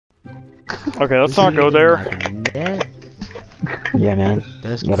Okay, let's not go there. Yeah, man.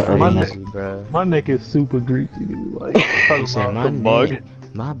 That's crazy, bro. My neck is super greasy, dude. Like, talking about My the bug. neck,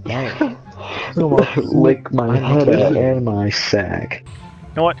 my back. Lick my head and my sack.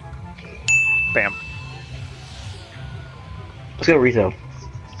 You know what? Bam. Let's go retail.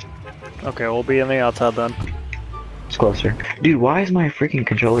 Okay, we'll be in the outside then. It's closer. Dude, why is my freaking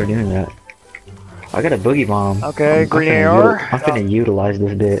controller doing that? I got a boogie bomb. Okay, green AR. I'm finna utilize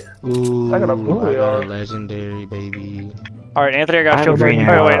this bit. Ooh, I got a blue I got AR. a legendary, baby. Alright, Anthony, I got I have shield. a green Wait,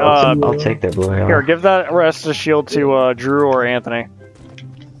 AR. wait, I'll take that blue AR. here, give that rest of shield to Drew or Anthony.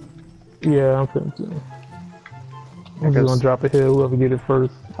 Yeah, I'm finna too. I'm just gonna drop a hit, whoever get it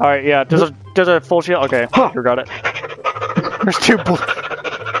first. Alright, yeah, there's a full shield. Okay, you got it. There's two blue.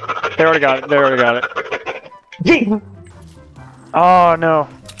 They already got it. They already got it. Oh no.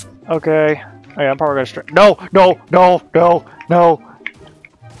 Okay. Oh, yeah, I'm probably gonna strike. No, no, no, no, no.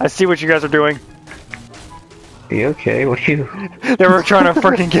 I see what you guys are doing. Are you okay? What are you? They were trying to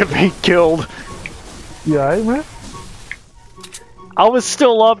freaking get me killed. Yeah, alright, man. I was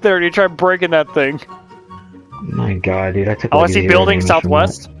still up there and you tried breaking that thing. My god, dude, I took Oh, I like see 0 building damage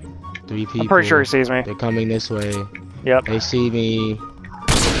southwest. 3 people. I'm pretty sure he sees me. They're coming this way. Yep. They see me.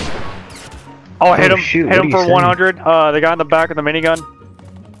 Oh, hit him. Shoot, Hit what him are you for 100. The guy in the back of the minigun.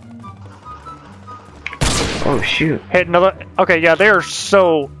 Oh shoot. Hit another. Okay, yeah, they are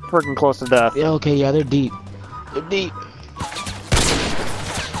so freaking close to death. Yeah, okay, yeah, they're deep. They're deep.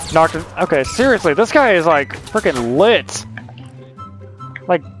 Knocked him. Okay, seriously, this guy is like freaking lit.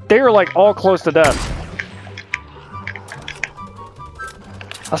 Like, they are like all close to death.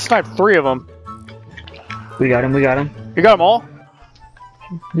 I sniped 3 of them. We got him, we got him. You got them all?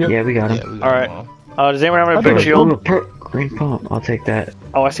 Yep. Yeah, we got him. Yeah, we got Alright. them all. Does anyone have a big shield? Green pump, I'll take that.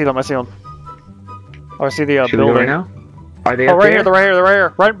 Oh, I see them. I see them. Oh, I see the Should we go building. right now? Are they Oh, up right there? here. They're right here. They're right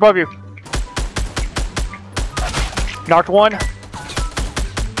here. Right above you. Knocked one.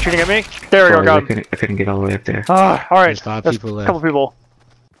 Shooting at me. There we go. Got him. I couldn't get all the way up there. Alright. There's 5 There's people a left. couple people.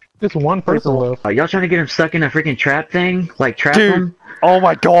 Just one person left. Y'all trying to get him stuck in a freaking trap thing? Like trap Dude. him? Oh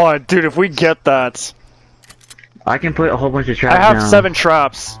my god, dude, if we get that. I can put a whole bunch of traps I have down. 7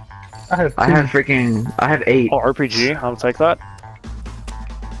 traps. I have 2. I have 8. Oh, RPG. I'll take that.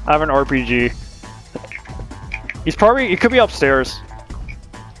 I have an RPG. He could be upstairs.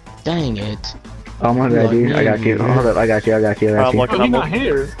 Dang it. Oh my bad, dude. I got you. Hold up, I got you. I'm looking Oh, he's up. not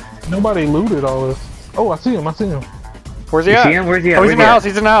here. Nobody looted all this. Oh, I see him. Where's he You at? see him? Where's he at? Oh, he's in the house.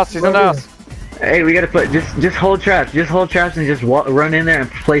 He's in the house. He's in the Right house. Hey, we gotta put just hold traps. Just hold traps and just run in there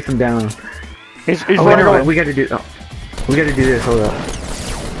and place them down. He's Oh, running no, away. we gotta do. Oh, we gotta do this. Hold up.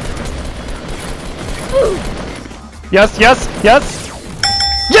 Yes, yes, yes!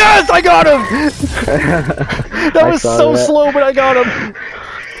 Yes! I got him! That was so slow, but I got him!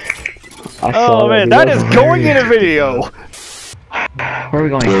 Oh man, that is going in a video! Where are we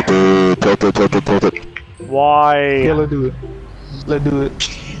going? Why? Yeah, let's do it. Let's do it.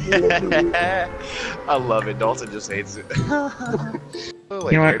 I love it. Dalton just hates it. You know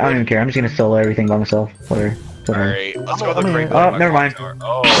what? I don't even care. I'm just gonna solo everything by myself. Whatever. Alright, let's go to the break. Oh, never mind.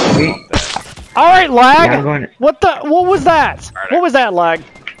 Oh, Alright, lag! Yeah, I'm going. What was that? What was that lag?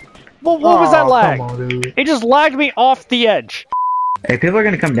 What was that lag? Come on, dude. It just lagged me off the edge. Hey, people are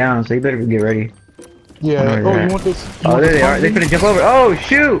gonna come down, so you better get ready. Yeah. Where is Oh, that? you want this? Oh, there they are. They finna jump over. Oh,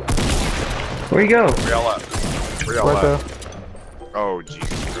 shoot! Where you go? where y'all at? Where y'all Right at? there. Oh, Jesus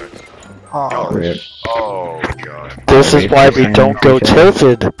Christ. Oh, Rip. Oh, God. This is why we don't go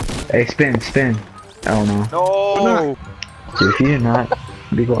tilted. Hey, spin. Oh no. No! Dude, if you did not,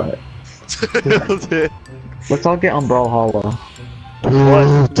 be quiet. Let's all get on Brawlhalla.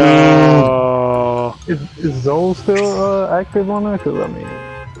 What? No. Is Zoe still active on that? Cause I mean,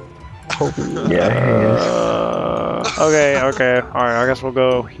 hopefully. Yeah, Okay. Alright, I guess we'll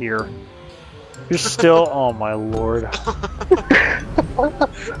go here. You're still. Oh my lord.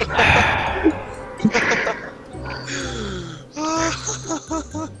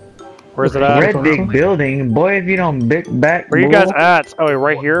 Where's it at? Red big building, boy. If you don't big back. Where you guys at? Oh, wait,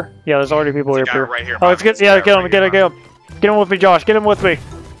 right here? Yeah, there's already people There's up a guy here. right here, Oh, let's Bobby. get. Yeah, There's a get guy him. right Get here, him. Get him with me, Josh. Get him with me.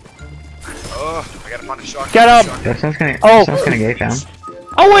 I gotta find a shotgun. Get up! That sounds kind of. Oh. Sounds kind of gay, fam.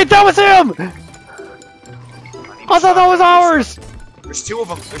 Oh wait, that was him! I thought that was ours. There's 2 of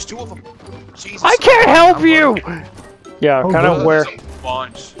them. There's 2 of them. Jesus. I can't help you. Yeah, Oh, kind of God. where. There's a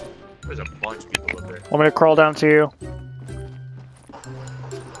bunch. There's a bunch of people up there. Want me to crawl down to you?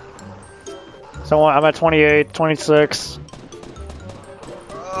 So I'm at 28, 26.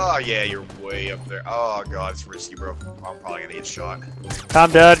 Oh, yeah, you're way up there. Oh, God, it's risky, bro. I'm probably gonna get shot.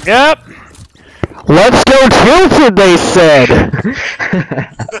 I'm dead. Yep. Let's go tilted, they said.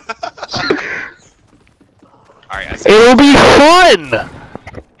 It'll be fun!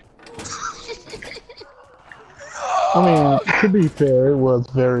 I mean, to be fair, it was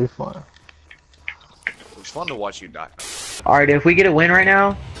very fun. It was fun to watch you die. Alright, if we get a win right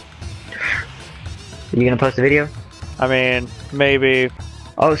now, are you gonna post a video? I mean, maybe.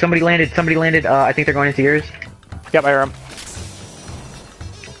 Oh, somebody landed, I think they're going into yours. Yep, I hear him.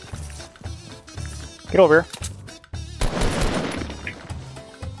 Get over here.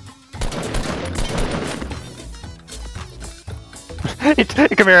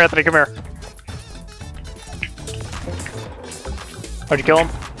 Come here, Anthony, come here. How'd you kill him?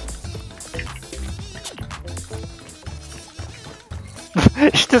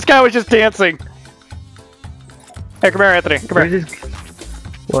 This guy was just dancing. Hey, come here, Anthony, come here.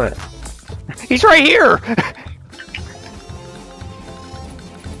 What? He's right here!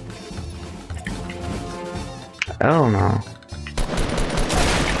 Oh no.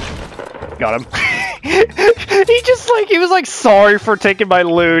 Got him. He was like sorry for taking my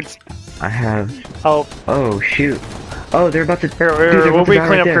loot. I have. Oh. Oh shoot. Oh, they're about to. Here, we'll be a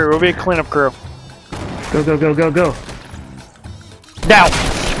cleanup crew. We'll be a cleanup crew. Go, go, go, go, go. Now!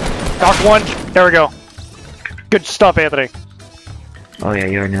 Knocked one. There we go. Good stuff, Anthony. Oh yeah,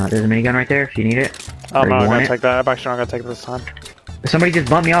 you already know. There's a minigun right there if you need it. I'm not gonna take that. I'm actually not gonna take it this time. Somebody just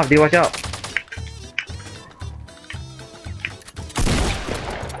bumped me off, dude. Watch out.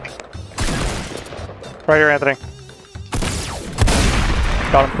 Right here, Anthony.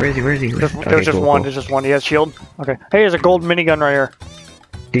 Got him. Where is he? Where is he? There's just one. There's just one. He has shield. Okay. Hey, there's a gold minigun right here.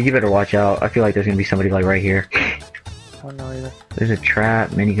 Dude, you better watch out. I feel like there's gonna be somebody like right here. I don't know either. There's a trap,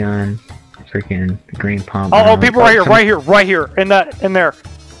 minigun, freaking green pump. Oh, people right here, right here, in there.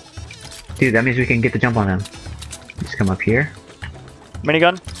 Dude, that means we can get the jump on them. Just come up here.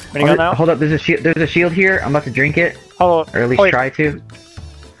 Minigun now. Hold up, there's a shield here. I'm about to drink it. Oh, or at least try to.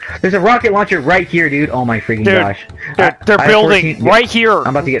 There's a rocket launcher right here, dude. Oh my freaking gosh. Dude, they're building right here.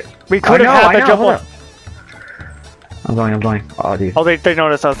 I'm about to get. We could have had the jump on. I'm going. Oh, dude. Oh, they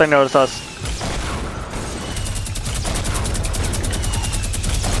noticed us. They noticed us.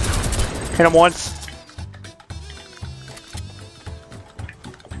 Hit him once.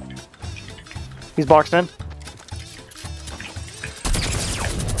 He's boxed in.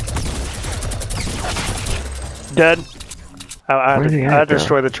 Dead. I had to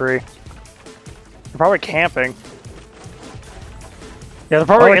destroy the tree. They're probably camping. Yeah, they're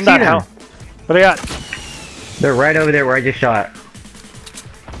probably in that house. What they got? They're right over there where I just shot.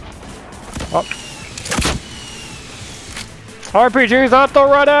 Oh. RPG's up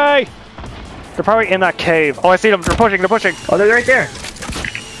already! They're probably in that cave. Oh, I see them. They're pushing. Oh, they're right there.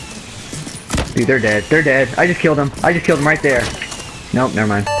 Dude, they're dead. I just killed them. Right there. Nope, never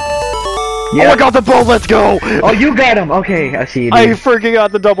mind. Yep. Oh, I got the bull. Let's go! Oh, you got him. Okay, I see you, dude. I freaking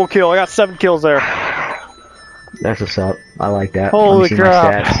got the double kill. I got 7 kills there. That's what's up. I like that. Holy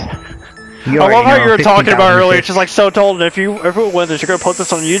crap. I love how you were talking about earlier. It's just like so told. If it wins, you're gonna put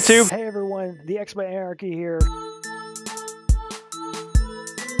this on YouTube. Hey everyone, TheX-BladeAnarchy here.